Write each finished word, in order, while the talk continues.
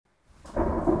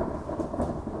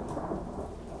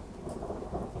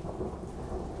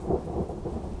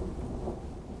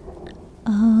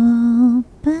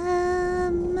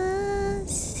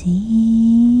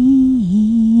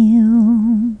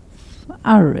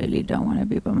really don't want to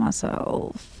be by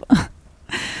myself.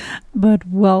 But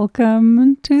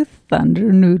welcome to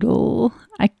Thunder Noodle.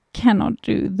 I cannot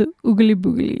do the oogly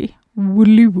boogly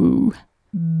woolly woo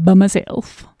by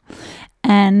myself.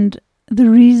 And the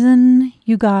reason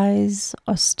you guys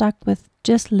are stuck with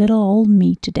just little old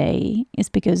me today is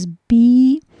because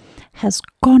B has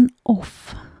gone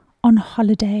off on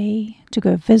holiday to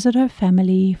go visit her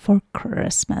family for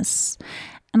Christmas.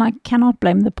 And I cannot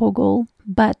blame the poor girl,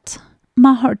 but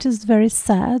my heart is very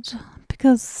sad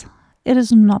because it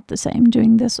is not the same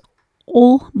doing this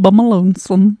all by my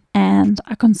lonesome. And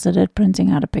I considered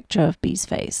printing out a picture of B's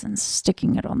face and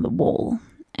sticking it on the wall,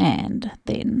 and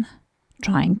then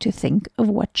trying to think of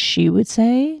what she would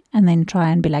say, and then try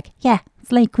and be like, yeah,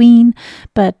 slay queen.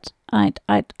 But I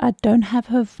don't have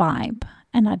her vibe,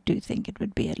 and I do think it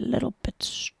would be a little bit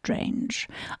strange.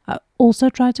 I also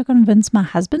tried to convince my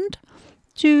husband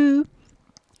to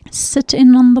sit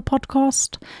in on the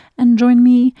podcast and join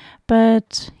me,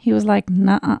 but he was like,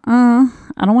 nah, I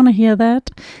don't want to hear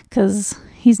that, because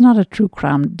he's not a true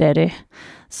crime daddy.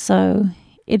 So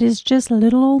it is just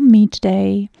little old me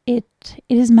today. It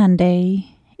is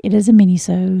Monday. It is a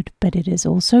mini-sode, but it is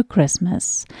also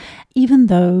Christmas. Even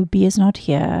though B is not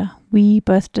here, we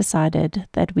both decided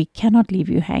that we cannot leave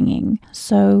you hanging.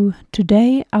 So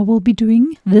today I will be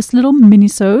doing this little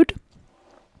mini-sode.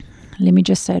 Let me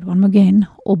just say it one more again,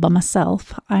 all by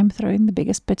myself. I'm throwing the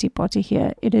biggest pity party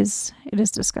here. It is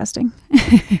disgusting.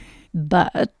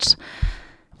 But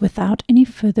without any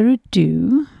further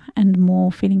ado, and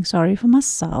more feeling sorry for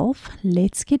myself,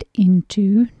 let's get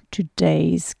into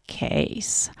today's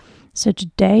case. So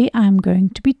today I'm going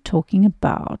to be talking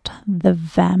about the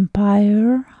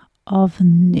vampire of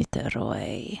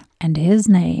Niteroi. And his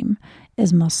name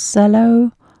is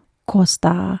Marcelo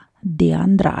Costa de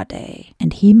Andrade,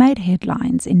 and he made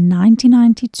headlines in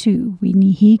 1992 when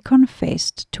he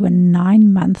confessed to a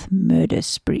 9-month murder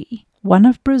spree. One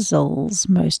of Brazil's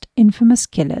most infamous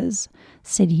killers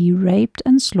said he raped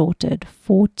and slaughtered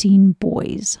 14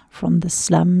 boys from the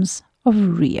slums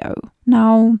of Rio.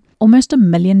 Now, almost 1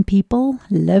 million people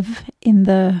live in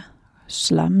the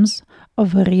slums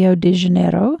of Rio de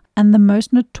Janeiro, and the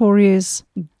most notorious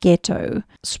ghetto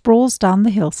sprawls down the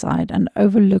hillside and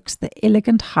overlooks the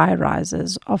elegant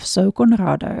high-rises of São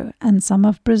Conrado and some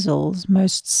of Brazil's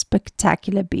most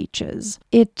spectacular beaches.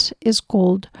 It is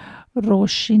called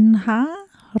Roxinha.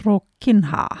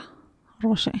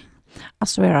 I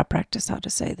swear I practiced how to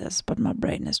say this, but my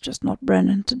brain is just not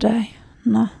braining today.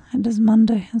 No, it is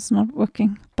Monday. It's not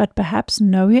working. But perhaps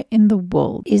nowhere in the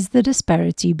world is the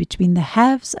disparity between the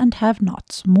haves and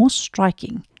have-nots more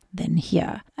striking than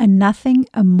here, and nothing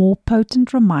a more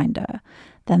potent reminder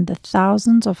than the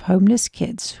thousands of homeless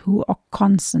kids who are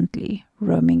constantly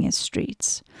roaming its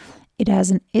streets. It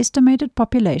has an estimated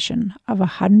population of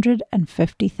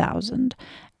 150,000,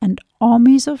 and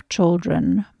armies of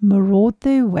children maraud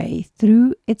their way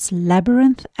through its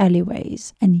labyrinth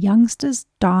alleyways, and youngsters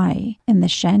die in the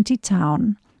shanty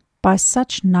town by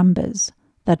such numbers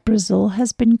that Brazil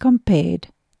has been compared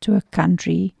to a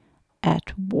country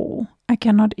at war. I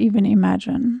cannot even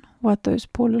imagine what those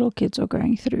poor little kids are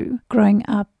going through, growing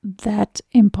up that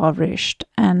impoverished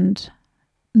and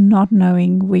not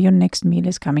knowing where your next meal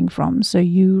is coming from, so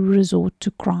you resort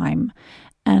to crime.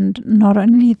 And not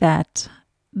only that,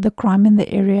 the crime in the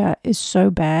area is so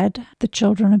bad, the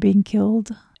children are being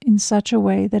killed in such a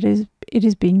way that it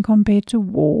is being compared to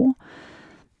war.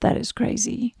 That is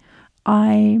crazy.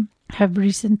 I have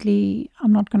recently,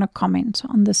 I'm not going to comment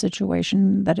on the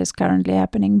situation that is currently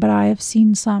happening, but I have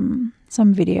seen some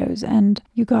videos, and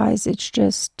you guys, it's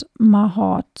just, my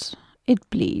heart, it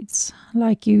bleeds.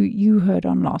 Like you heard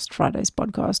on last Friday's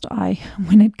podcast,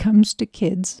 when it comes to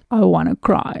kids, I want to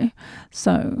cry.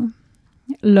 So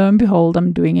lo and behold,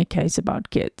 I'm doing a case about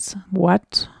kids.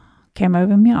 What came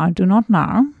over me, I do not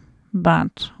know,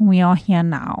 but we are here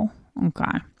now.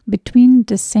 Okay. Between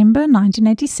December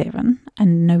 1987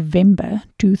 and November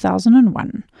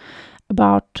 2001,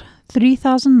 about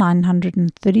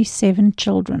 3,937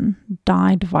 children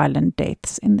died violent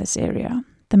deaths in this area.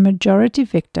 The majority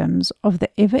victims of the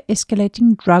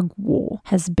ever-escalating drug war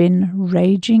has been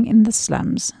raging in the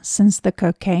slums since the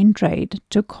cocaine trade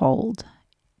took hold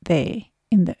there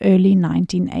in the early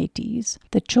 1980s.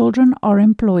 The children are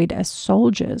employed as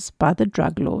soldiers by the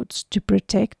drug lords to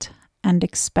protect and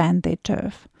expand their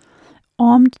turf.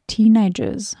 Armed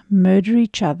teenagers murder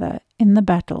each other in the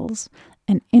battles,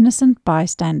 and innocent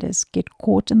bystanders get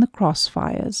caught in the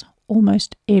crossfires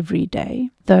almost every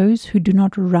day. Those who do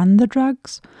not run the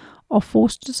drugs are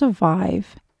forced to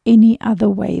survive any other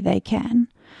way they can.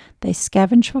 They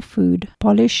scavenge for food,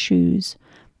 polish shoes,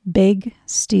 beg,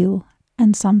 steal,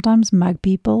 and sometimes mug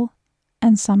people,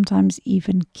 and sometimes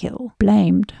even kill.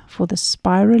 Blamed for the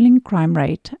spiraling crime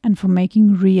rate and for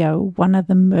making Rio one of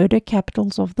the murder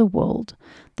capitals of the world,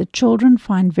 the children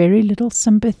find very little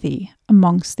sympathy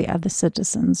amongst the other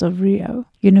citizens of Rio.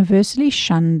 Universally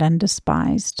shunned and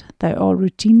despised, they are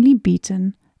routinely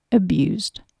beaten,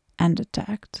 abused, and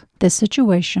attacked. The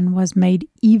situation was made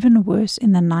even worse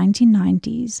in the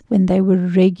 1990s when they were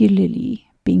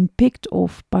regularly being picked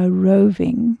off by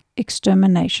roving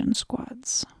extermination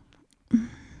squads.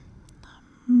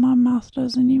 My mouth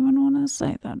doesn't even want to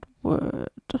say that word.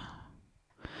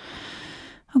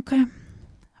 Okay.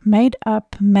 Made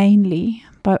up mainly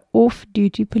by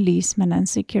off-duty policemen and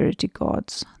security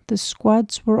guards, the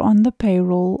squads were on the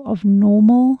payroll of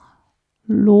normal,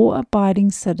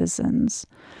 law-abiding citizens,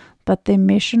 but their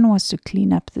mission was to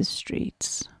clean up the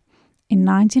streets. In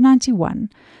 1991,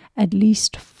 at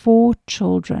least 4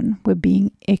 children were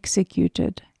being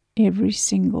executed every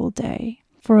single day.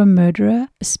 For a murderer,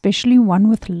 especially one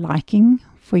with liking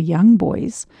for young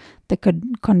boys, the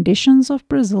conditions of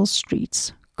Brazil's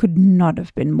streets could not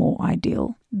have been more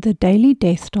ideal. The daily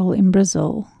death toll in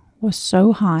Brazil was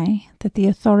so high that the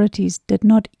authorities did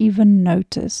not even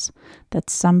notice that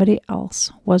somebody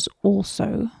else was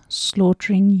also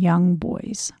slaughtering young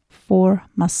boys. For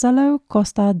Marcelo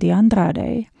Costa de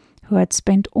Andrade, who had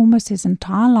spent almost his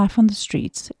entire life on the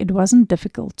streets, it wasn't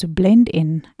difficult to blend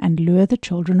in and lure the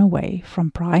children away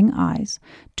from prying eyes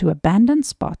to abandoned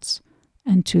spots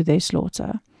and to their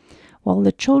slaughter. While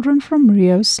the children from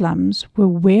Rio's slums were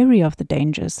wary of the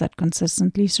dangers that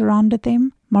consistently surrounded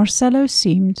them, Marcelo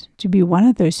seemed to be one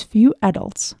of those few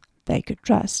adults they could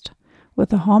trust.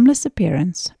 With a harmless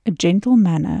appearance, a gentle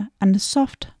manner, and a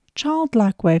soft,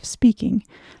 childlike way of speaking,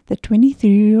 the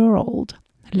 23-year-old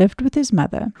lived with his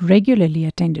mother, regularly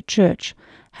attended church,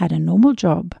 had a normal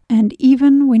job, and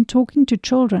even when talking to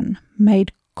children,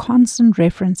 made constant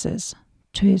references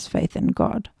to his faith in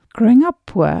God. Growing up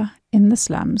poor in the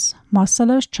slums,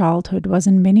 Marcelo's childhood was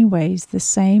in many ways the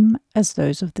same as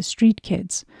those of the street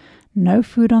kids. No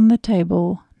food on the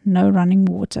table, no running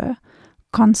water,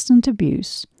 constant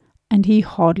abuse, and he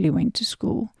hardly went to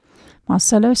school.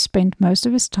 Marcelo spent most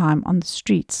of his time on the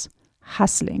streets,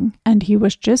 hustling, and he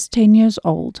was just 10 years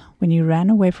old when he ran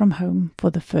away from home for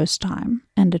the first time.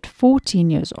 And at 14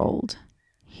 years old,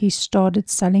 he started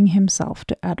selling himself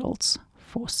to adults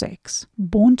for sex.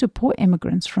 Born to poor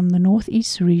immigrants from the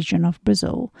northeast region of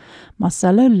Brazil,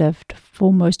 Marcelo lived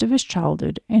for most of his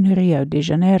childhood in Rio de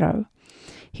Janeiro.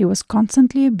 He was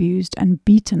constantly abused and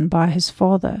beaten by his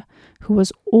father, who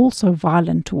was also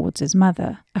violent towards his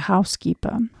mother, a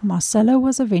housekeeper. Marcelo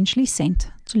was eventually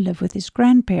sent to live with his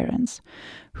grandparents,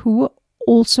 who were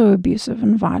also abusive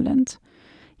and violent.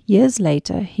 Years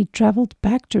later, he traveled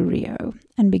back to Rio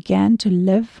and began to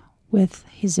live with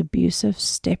his abusive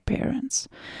step-parents.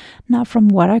 Now, from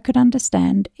what I could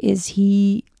understand,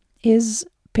 his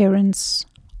parents,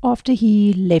 after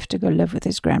he left to go live with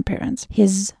his grandparents,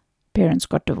 his parents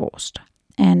got divorced,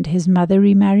 and his mother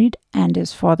remarried and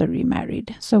his father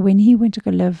remarried. So when he went to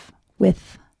go live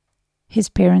with his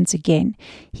parents again,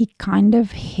 he kind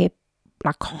of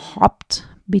hopped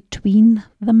between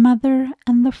the mother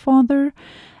and the father,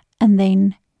 and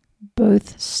then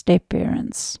both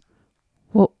step-parents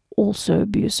were also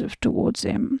abusive towards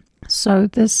him. So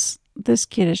this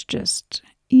kid is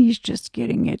he's just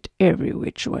getting it every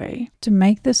which way. To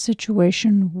make the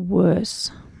situation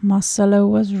worse, Marcelo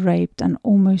was raped and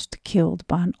almost killed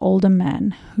by an older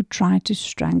man who tried to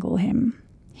strangle him.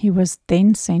 He was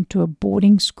then sent to a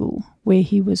boarding school where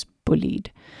he was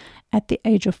bullied. At the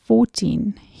age of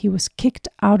 14, he was kicked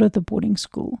out of the boarding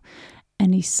school,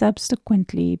 and he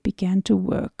subsequently began to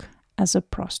work as a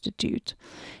prostitute.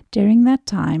 During that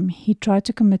time, he tried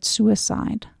to commit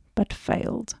suicide, but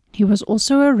failed. He was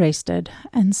also arrested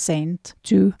and sent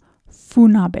to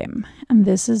Funabem, and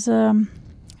this is a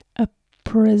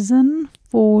prison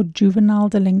for juvenile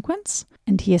delinquents,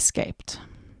 and he escaped.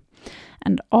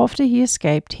 And after he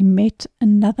escaped, he met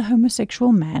another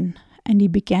homosexual man, and he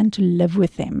began to live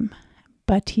with him,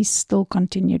 but he still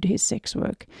continued his sex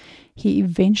work. He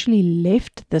eventually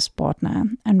left this partner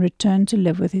and returned to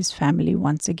live with his family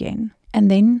once again. And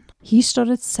then he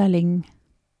started selling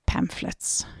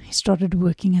pamphlets. He started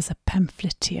working as a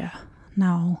pamphleteer.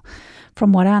 Now,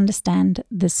 from what I understand,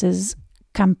 this is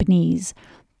companies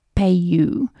pay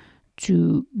you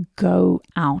to go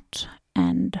out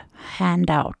and hand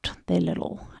out their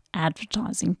little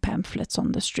advertising pamphlets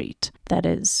on the street. That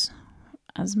is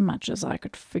as much as I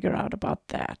could figure out about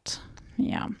that.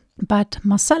 Yeah. But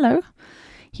Marcelo,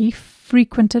 He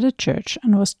frequented a church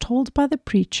and was told by the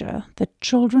preacher that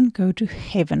children go to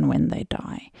heaven when they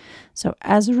die. So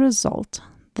as a result,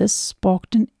 this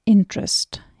sparked an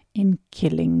interest in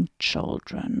killing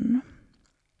children.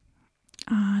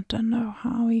 I don't know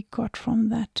how he got from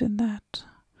that to that.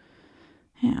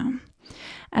 Yeah.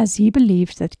 As he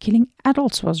believed that killing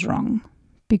adults was wrong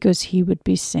because he would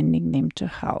be sending them to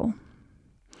hell.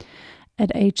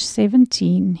 At age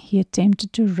 17, he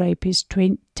attempted to rape his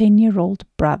 10-year-old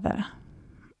brother.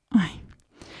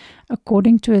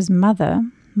 According to his mother,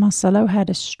 Marcelo had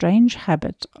a strange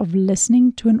habit of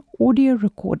listening to an audio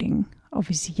recording of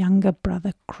his younger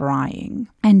brother crying.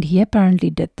 And he apparently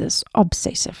did this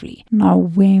obsessively. Now,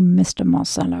 where Mr.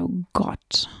 Marcelo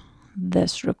got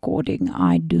this recording,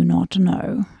 I do not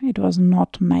know. It was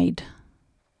not made,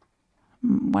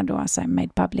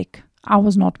 made public. I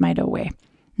was not made aware.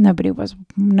 Nobody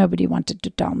wanted to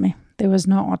tell me. There was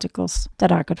no articles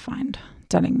that I could find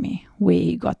telling me where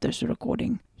he got this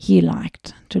recording. He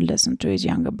liked to listen to his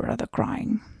younger brother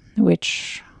crying,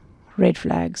 which red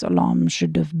flags, alarms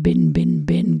should have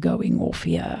been going off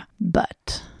here,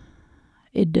 but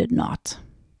it did not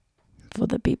for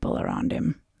the people around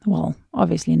him. Well,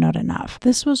 obviously not enough.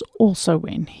 This was also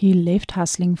when he left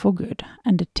hustling for good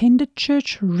and attended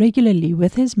church regularly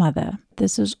with his mother.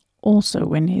 This is also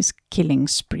when his killing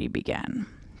spree began.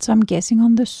 So I'm guessing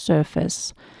on the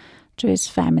surface, to his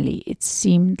family, it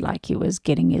seemed like he was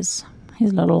getting his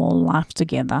little life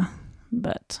together,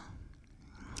 but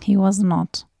he was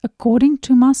not. According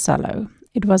to Marcelo,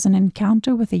 it was an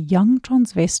encounter with a young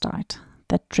transvestite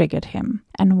that triggered him,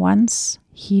 and once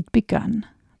he'd begun,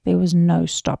 there was no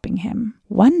stopping him.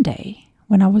 One day,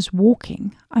 when I was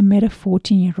walking, I met a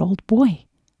 14-year-old boy,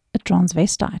 a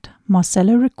transvestite,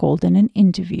 Marcelo recalled in an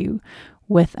interview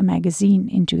with a magazine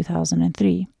in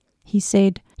 2003. He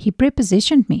said, he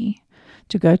prepositioned me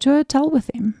to go to a hotel with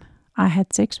him. I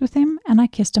had sex with him and I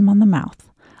kissed him on the mouth.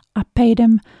 I paid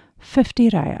him 50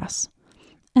 rayas,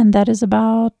 and that is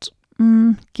about,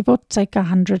 give or take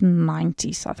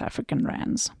 190 South African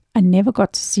rands. I never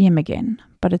got to see him again,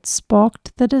 but it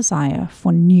sparked the desire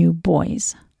for new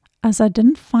boys. As I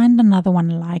didn't find another one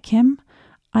like him,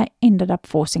 I ended up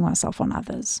forcing myself on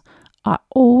others. I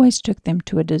always took them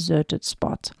to a deserted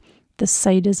spot. The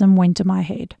sadism went to my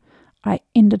head. I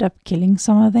ended up killing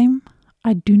some of them.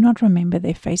 I do not remember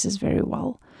their faces very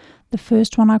well. The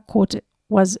first one I caught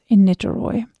was in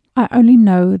Niteroi. I only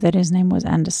know that his name was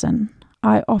Anderson.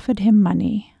 I offered him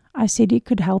money. I said he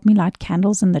could help me light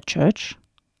candles in the church,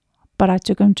 but I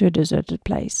took him to a deserted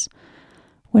place.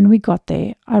 When we got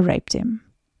there, I raped him.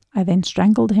 I then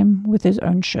strangled him with his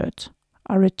own shirt.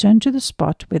 I returned to the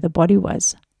spot where the body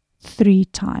was 3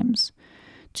 times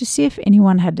to see if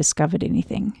anyone had discovered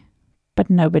anything, but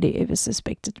nobody ever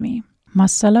suspected me.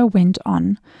 Marcelo went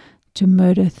on to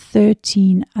murder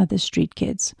 13 other street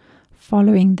kids,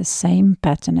 following the same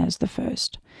pattern as the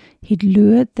first. He'd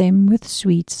lured them with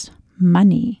sweets,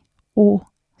 money, or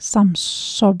some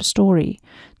sob story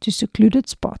to secluded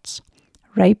spots,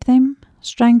 rape them,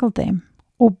 strangle them,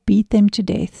 or beat them to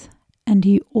death, and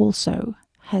he also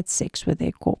had sex with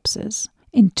their corpses.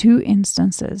 In 2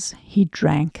 instances, he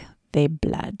drank their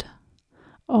blood.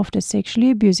 After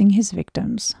sexually abusing his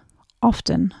victims,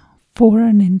 often for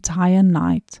an entire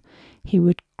night, he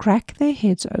would crack their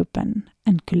heads open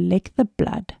and collect the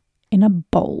blood in a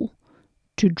bowl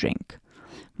to drink.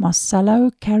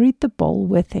 Marcelo carried the bowl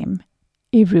with him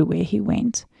everywhere he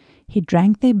went. He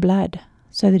drank their blood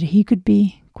so that he could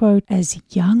be, quote, as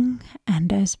young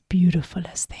and as beautiful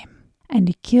as them. And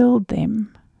he killed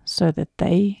them so that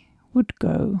they would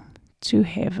go to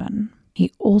heaven.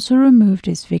 He also removed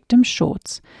his victims'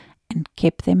 shorts and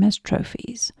kept them as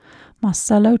trophies.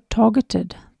 Marcelo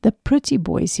targeted the pretty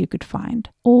boys he could find,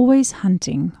 always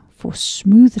hunting for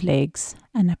smooth legs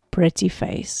and a pretty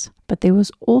face. But there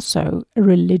was also a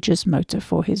religious motive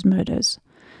for his murders.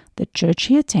 The church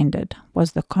he attended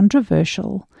was the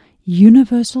controversial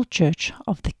Universal Church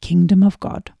of the Kingdom of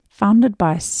God, founded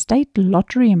by a state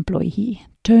lottery employee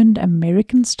turned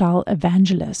American-style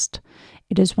evangelist.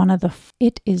 It is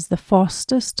the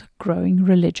fastest growing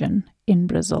religion in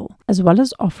Brazil, as well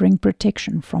as offering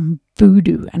protection from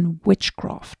voodoo and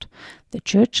witchcraft. The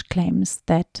church claims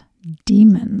that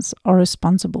demons are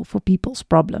responsible for people's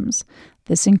problems.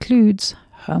 This includes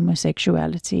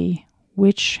homosexuality,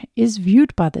 which is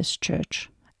viewed by this church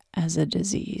as a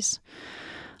disease.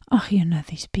 Oh, you know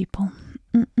these people.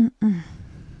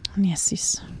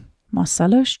 Yes.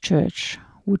 Marcelo's church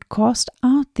would cast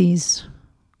out these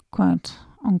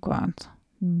quote-unquote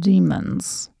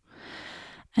demons.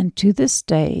 And to this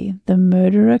day, the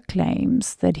murderer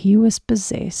claims that he was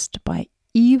possessed by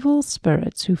evil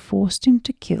spirits who forced him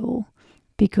to kill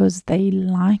because they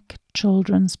like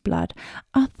children's blood.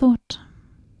 I thought,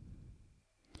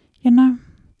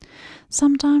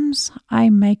 sometimes I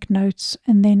make notes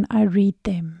and then I read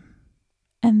them,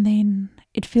 and then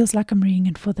it feels like I'm reading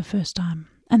it for the first time.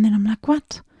 And then I'm like,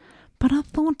 what? But I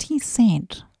thought he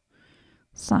said.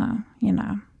 So,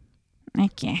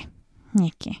 okay.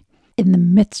 In the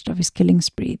midst of his killing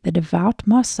spree, the devout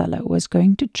Marcelo was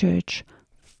going to church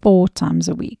 4 times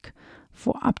a week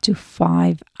for up to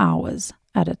 5 hours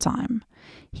at a time.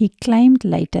 He claimed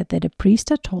later that a priest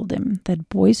had told him that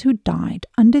boys who died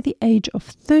under the age of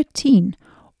 13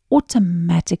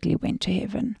 automatically went to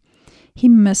heaven. He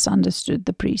misunderstood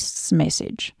the priest's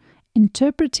message,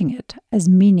 interpreting it as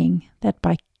meaning that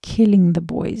by killing the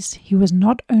boys, he was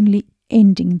not only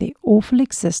ending their awful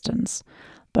existence,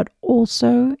 but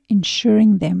also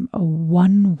ensuring them a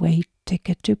one-way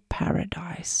ticket to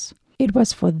paradise. It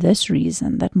was for this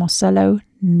reason that Marcelo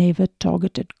never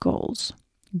targeted girls.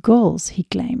 Girls, he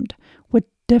claimed, were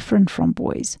different from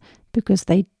boys because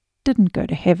they didn't go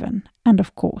to heaven, and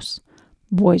of course,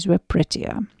 boys were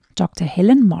prettier. Dr.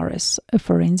 Helen Morris, a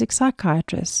forensic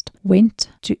psychiatrist, went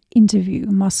to interview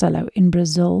Marcelo in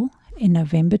Brazil in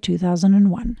November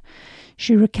 2001.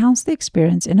 She recounts the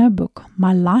experience in her book,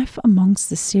 My Life Amongst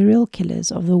the Serial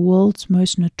Killers of the World's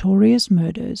Most Notorious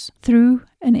Murders. Through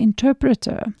an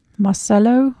interpreter,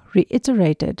 Marcelo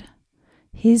reiterated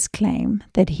his claim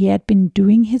that he had been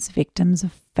doing his victims a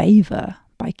favor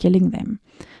by killing them.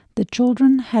 The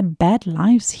children had bad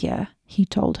lives here, he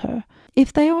told her.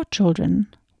 If they are children,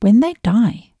 when they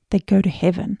die, they go to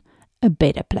heaven, a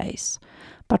better place.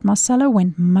 But Marcelo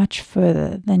went much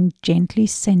further than gently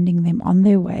sending them on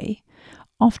their way.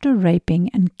 After raping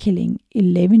and killing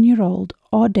 11-year-old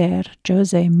Adair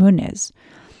Jose Muniz,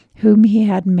 whom he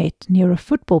had met near a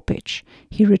football pitch,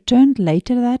 he returned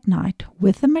later that night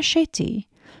with a machete,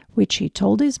 which he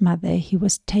told his mother he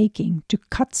was taking to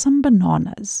cut some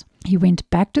bananas. He went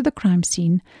back to the crime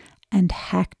scene and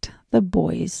hacked the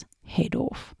boy's head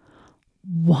off.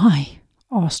 Why?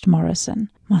 Asked Morrison.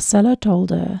 Marcelo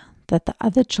told her that the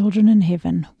other children in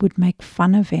heaven would make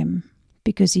fun of him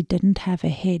because he didn't have a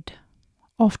head.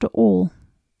 After all,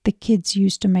 the kids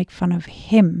used to make fun of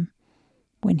him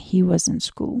when he was in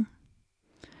school.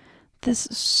 This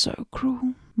is so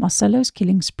cruel. Marcelo's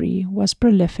killing spree was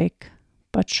prolific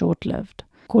but short-lived.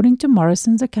 According to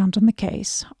Morrison's account on the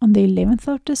case, on the 11th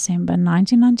of December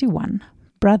 1991,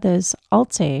 brothers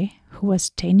Altair, who was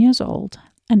 10 years old,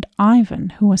 and Ivan,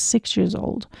 who was 6 years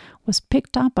old, was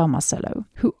picked up by Marcelo,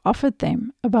 who offered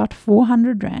them about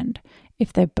 400 rand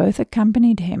if they both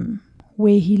accompanied him,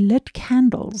 where he lit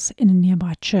candles in a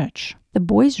nearby church. The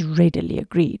boys readily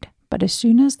agreed, but as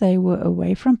soon as they were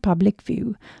away from public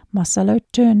view, Marcelo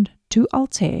turned to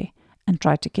Altair and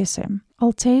tried to kiss him.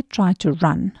 Altair tried to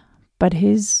run,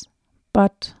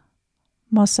 but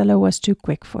Marcelo was too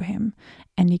quick for him,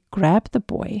 and he grabbed the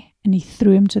boy and he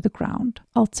threw him to the ground.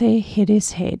 Altair hit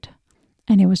his head,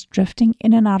 and he was drifting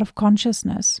in and out of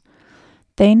consciousness.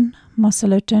 Then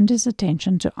Marcelo turned his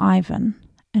attention to Ivan,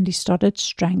 and he started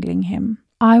strangling him.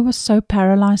 I was so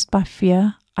paralyzed by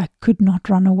fear, I could not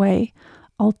run away,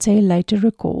 Altair later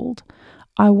recalled.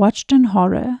 I watched in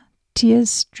horror,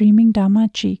 tears streaming down my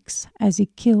cheeks as he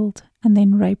killed and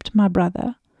then raped my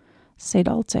brother, said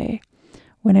Altair.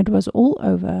 When it was all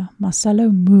over, Marcelo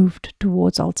moved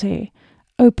towards Altair,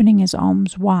 opening his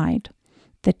arms wide.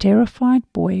 The terrified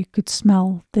boy could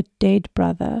smell the dead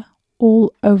brother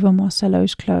all over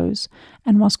Marcelo's clothes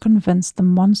and was convinced the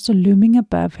monster looming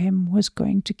above him was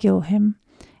going to kill him.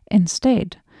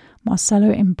 Instead,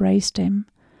 Marcelo embraced him.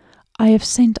 I have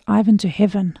sent Ivan to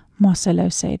heaven, Marcelo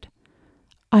said.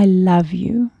 I love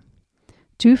you.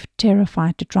 Too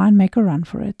terrified to try and make a run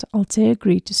for it, Altair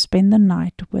agreed to spend the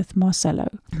night with Marcelo.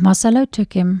 Marcelo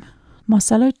took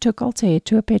Altair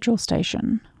to a petrol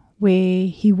station where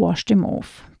he washed him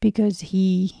off because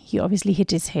he obviously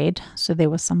hit his head, so there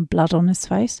was some blood on his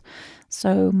face.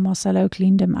 So Marcelo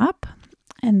cleaned him up,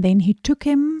 and then he took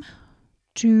him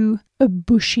to a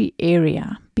bushy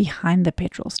area behind the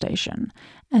petrol station,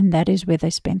 and that is where they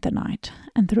spent the night.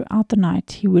 And throughout the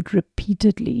night, he would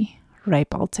repeatedly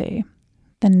rape Altair.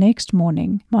 The next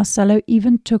morning, Marcelo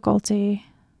even took Altair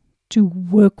to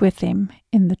work with him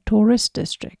in the tourist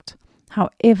district.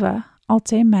 However,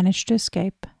 Altair managed to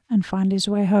escape and find his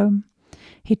way home.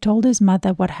 He told his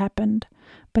mother what happened,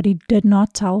 but he did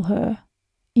not tell her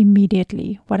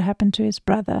immediately what happened to his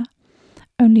brother.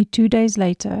 Only 2 days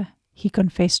later, he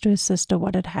confessed to his sister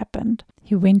what had happened.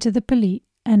 They went to the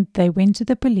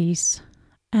police,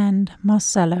 and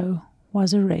Marcelo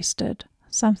was arrested.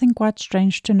 Something quite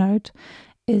strange to note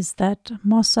is that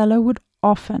Marcelo would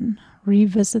often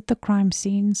revisit the crime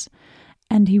scenes,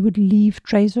 and he would leave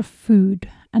trays of food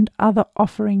and other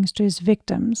offerings to his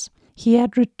victims. He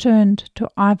had returned to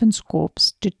Ivan's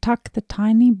corpse to tuck the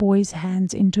tiny boy's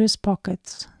hands into his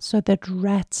pockets so that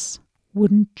rats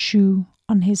wouldn't chew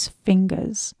on his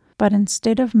fingers. But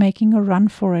instead of making a run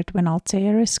for it when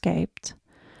Altair escaped,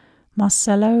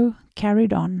 Marcelo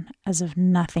carried on as if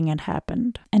nothing had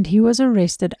happened, and he was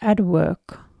arrested at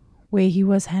work where he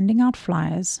was handing out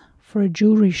flyers for a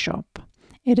jewelry shop.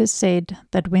 It is said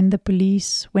that when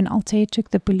Altair took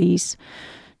the police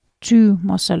to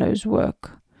Marcelo's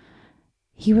work,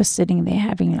 he was sitting there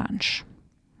having lunch,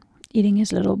 eating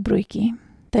his little brookie.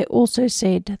 They also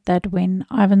said that when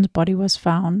Ivan's body was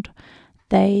found,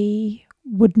 they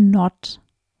would not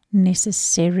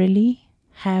necessarily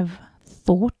have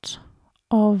thought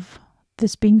of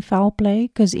this being foul play,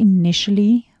 because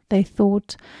initially they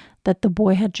thought that the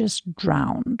boy had just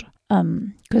drowned,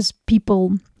 because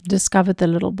people discovered the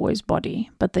little boy's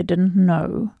body, but they didn't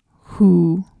know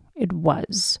who it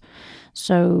was.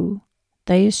 So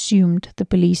the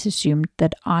police assumed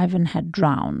that Ivan had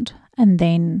drowned, and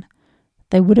then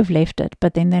they would have left it,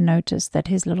 but then they noticed that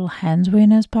his little hands were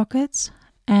in his pockets,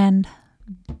 and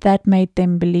that made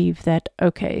them believe that,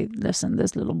 okay, listen,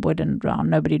 this little boy didn't drown.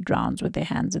 Nobody drowns with their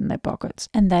hands in their pockets.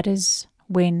 And that is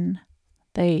when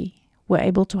they were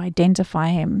able to identify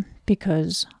him,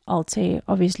 because Altair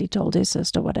obviously told his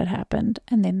sister what had happened,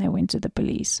 and then they went to the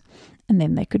police, and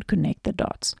then they could connect the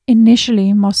dots.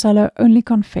 Initially, Marcelo only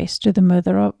confessed to the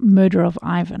murder of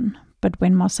Ivan, but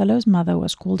when Marcelo's mother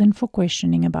was called in for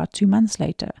questioning about 2 months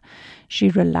later, she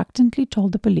reluctantly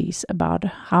told the police about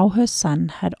how her son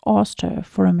had asked her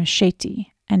for a machete,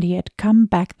 and he had come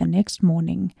back the next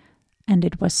morning and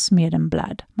it was smeared in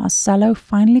blood. Marcelo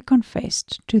finally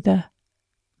confessed to the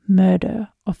murder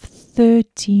of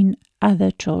 13 other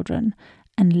children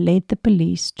and led the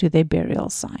police to their burial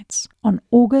sites. On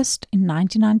August in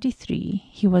 1993,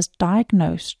 he was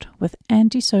diagnosed with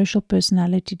antisocial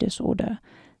personality disorder,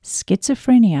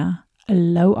 schizophrenia, a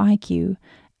low IQ,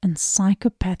 and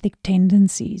psychopathic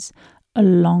tendencies,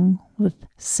 along with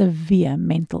severe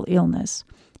mental illness.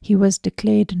 He was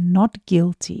declared not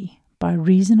guilty by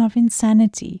reason of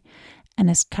insanity and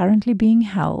is currently being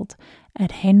held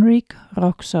at Henrik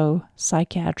Roxo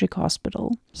Psychiatric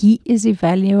Hospital. He is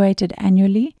evaluated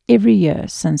annually every year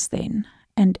since then,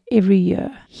 and every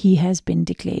year he has been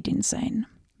declared insane.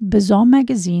 Bizarre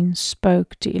Magazine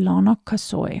spoke to Ilana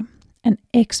Kasoy, an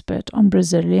expert on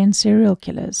Brazilian serial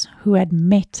killers who had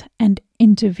met and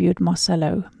interviewed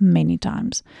Marcelo many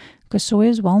times. Kasoy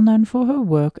is well known for her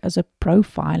work as a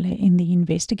profiler in the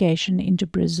investigation into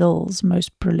Brazil's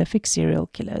most prolific serial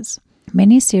killers.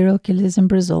 Many serial killers in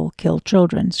Brazil kill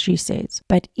children, she says,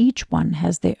 but each one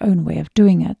has their own way of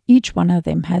doing it. Each one of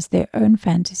them has their own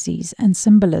fantasies and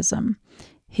symbolism,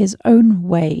 his own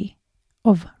way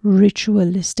of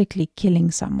ritualistically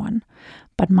killing someone.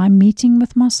 But my meeting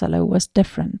with Marcelo was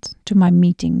different to my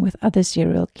meeting with other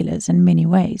serial killers in many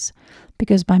ways,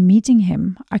 because by meeting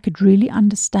him, I could really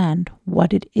understand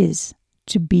what it is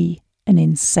to be an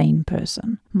insane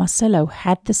person. Marcelo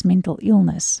had this mental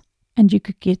illness, and you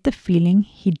could get the feeling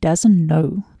he doesn't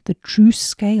know the true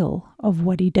scale of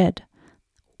what he did,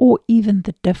 or even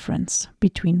the difference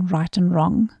between right and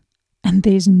wrong. And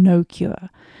there's no cure.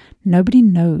 Nobody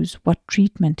knows what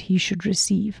treatment he should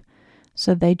receive.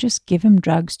 So they just give him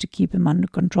drugs to keep him under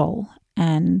control,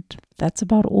 and that's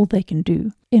about all they can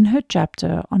do. In her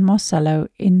chapter on Marcelo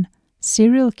in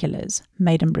Serial Killers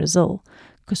Made in Brazil,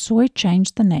 Kasoy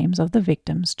changed the names of the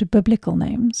victims to biblical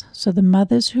names, so the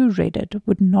mothers who read it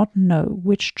would not know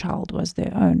which child was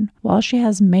their own. While she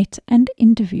has met and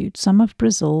interviewed some of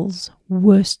Brazil's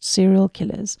worst serial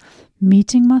killers,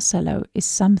 meeting Marcelo is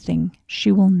something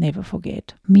she will never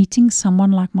forget. Meeting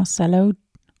someone like Marcelo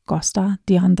Costa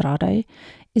de Andrade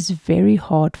is very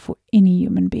hard for any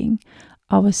human being.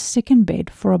 I was sick in bed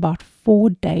for about 4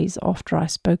 days after I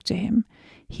spoke to him.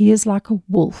 He is like a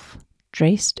wolf,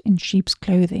 dressed in sheep's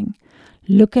clothing.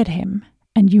 Look at him,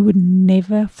 and you would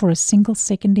never for a single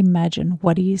second imagine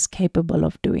what he is capable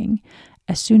of doing.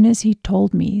 As soon as he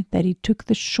told me that he took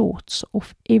the shorts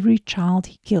off every child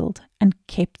he killed and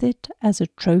kept it as a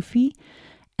trophy,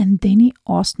 and then he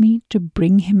asked me to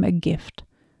bring him a gift,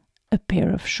 a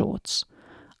pair of shorts.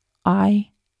 I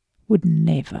would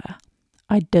never.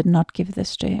 I did not give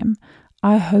this to him.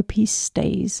 I hope he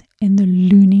stays in the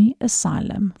loony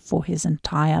asylum for his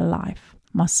entire life.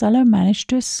 Marcelo managed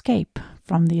to escape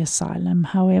from the asylum,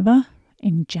 however,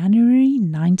 in January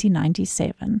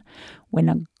 1997, when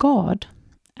a guard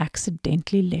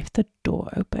accidentally left the door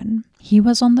open. He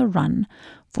was on the run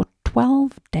for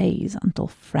 12 days until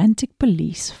frantic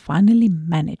police finally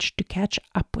managed to catch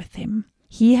up with him.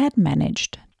 He had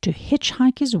managed to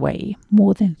hitchhike his way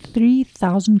more than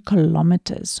 3,000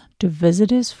 kilometers to visit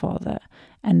his father,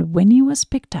 and when he was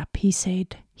picked up, he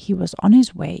said he was on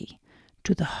his way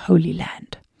to the Holy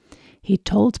Land. He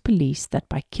told police that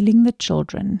by killing the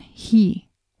children, he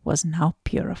was now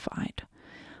purified.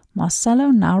 Marcelo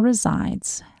now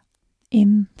resides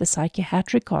in the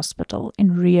psychiatric hospital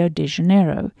in Rio de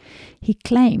Janeiro. He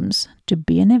claims to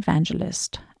be an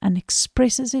evangelist and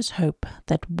expresses his hope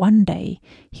that one day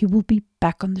he will be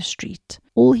back on the street.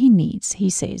 All he needs, he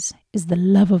says, is the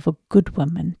love of a good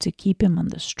woman to keep him on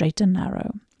the straight and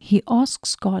narrow. He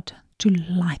asks God to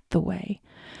light the way,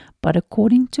 but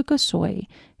according to Costa,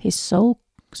 his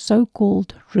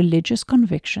so-called religious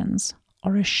convictions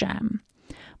are a sham.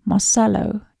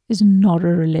 Marcelo is not a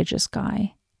religious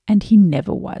guy, and he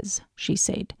never was, she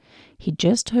said. He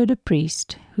just heard a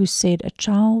priest who said a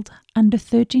child under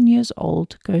 13 years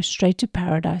old goes straight to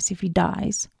paradise if he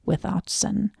dies without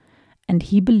sin, and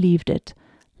he believed it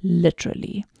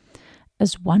literally.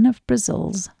 As one of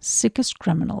Brazil's sickest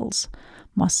criminals,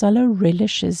 Marcelo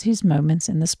relishes his moments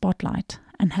in the spotlight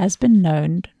and has been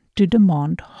known to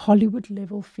demand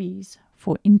Hollywood-level fees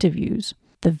for interviews.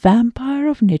 The vampire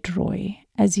of Niteroi,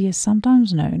 as he is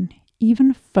sometimes known,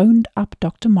 even phoned up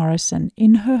Dr. Morrison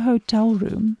in her hotel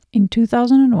room in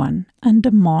 2001 and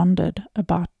demanded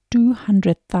about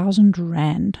 200,000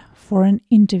 rand for an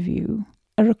interview,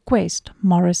 a request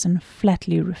Morrison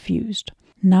flatly refused.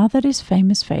 Now that his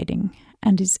fame is fading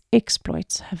and his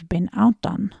exploits have been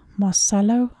outdone,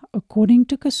 Marcelo, according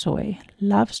to Costa,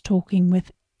 loves talking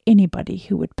with anybody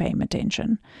who would pay him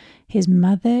attention. His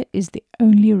mother is the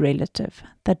only relative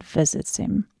that visits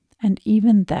him, and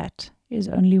even that is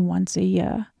only once a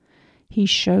year. He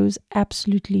shows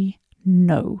absolutely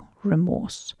no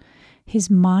remorse. His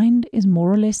mind is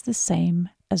more or less the same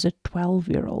as a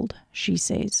 12-year-old, she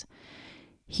says.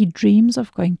 He dreams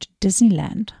of going to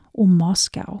Disneyland or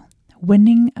Moscow,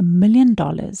 winning $1 million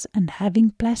and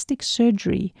having plastic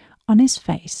surgery on his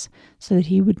face so that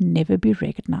he would never be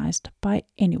recognized by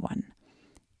anyone.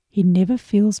 He never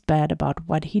feels bad about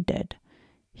what he did.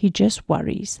 He just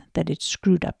worries that it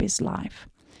screwed up his life.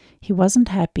 He wasn't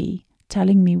happy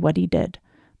telling me what he did,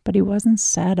 but he wasn't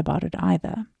sad about it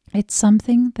either. It's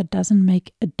something that doesn't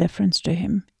make a difference to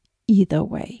him either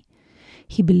way.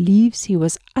 He believes he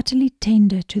was utterly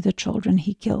tender to the children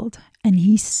he killed, and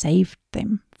he saved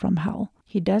them from hell.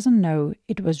 He doesn't know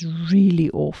it was really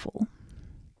awful.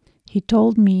 He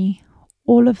told me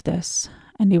all of this,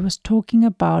 and he was talking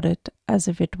about it as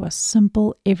if it was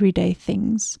simple everyday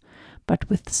things, but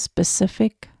with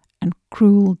specific and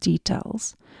cruel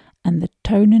details, and the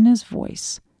tone in his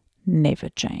voice never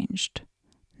changed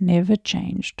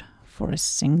for a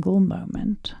single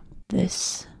moment.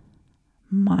 This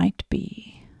might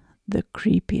be the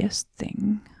creepiest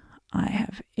thing I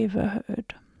have ever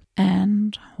heard.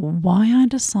 And why I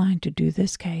decide to do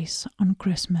this case on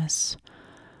Christmas,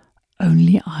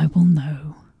 only I will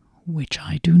know, which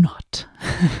I do not.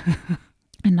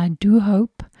 And I do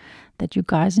hope that you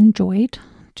guys enjoyed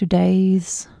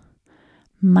today's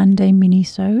Monday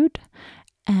mini-sode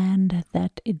and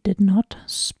that it did not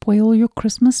spoil your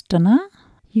Christmas dinner.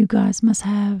 You guys must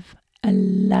have a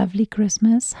lovely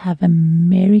Christmas. Have a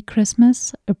Merry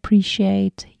Christmas.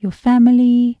 Appreciate your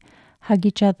family. Hug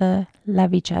each other.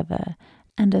 Love each other.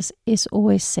 And as Es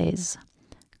always says,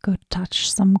 go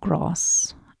touch some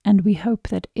grass. And we hope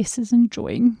that Es is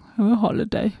enjoying her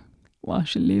holiday while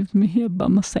she leaves me here by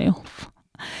myself.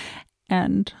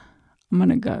 And I'm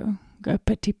going to go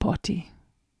pity potty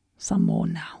some more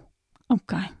now.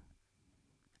 Okay.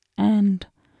 And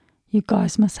you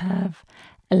guys must have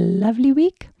a lovely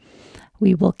week.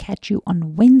 We will catch you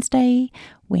on Wednesday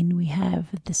when we have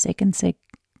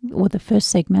the first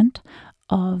segment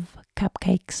of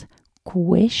Cupcake's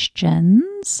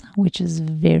questions, which is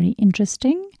very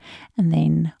interesting. And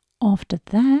then after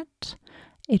that,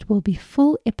 it will be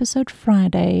full episode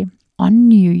Friday on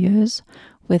New Year's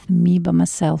with me by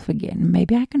myself again.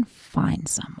 Maybe I can find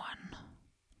someone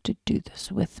to do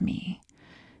this with me,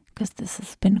 because this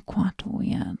has been quite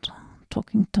weird,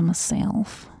 talking to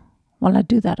myself. Well, I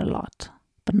do that a lot,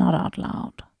 but not out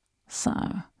loud. So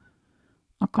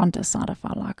I can't decide if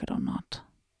I like it or not.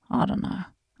 I don't know.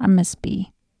 I miss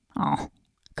B. Oh,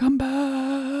 come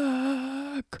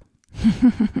back.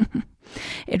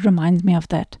 It reminds me of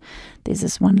that. There's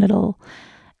this one little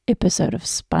episode of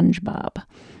SpongeBob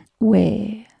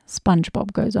where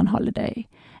SpongeBob goes on holiday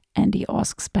and he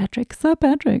asks Patrick, "So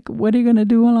Patrick, what are you going to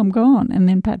do while I'm gone?" And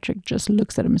then Patrick just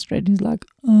looks at him straight and he's like,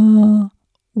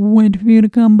 wait for you to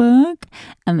come back.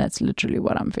 And that's literally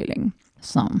what I'm feeling.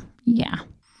 So, yeah.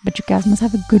 But you guys must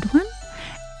have a good one.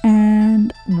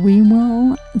 And we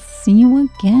will see you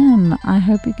again. I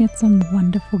hope you get some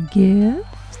wonderful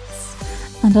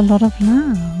gifts and a lot of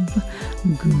love.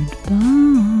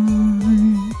 Goodbye.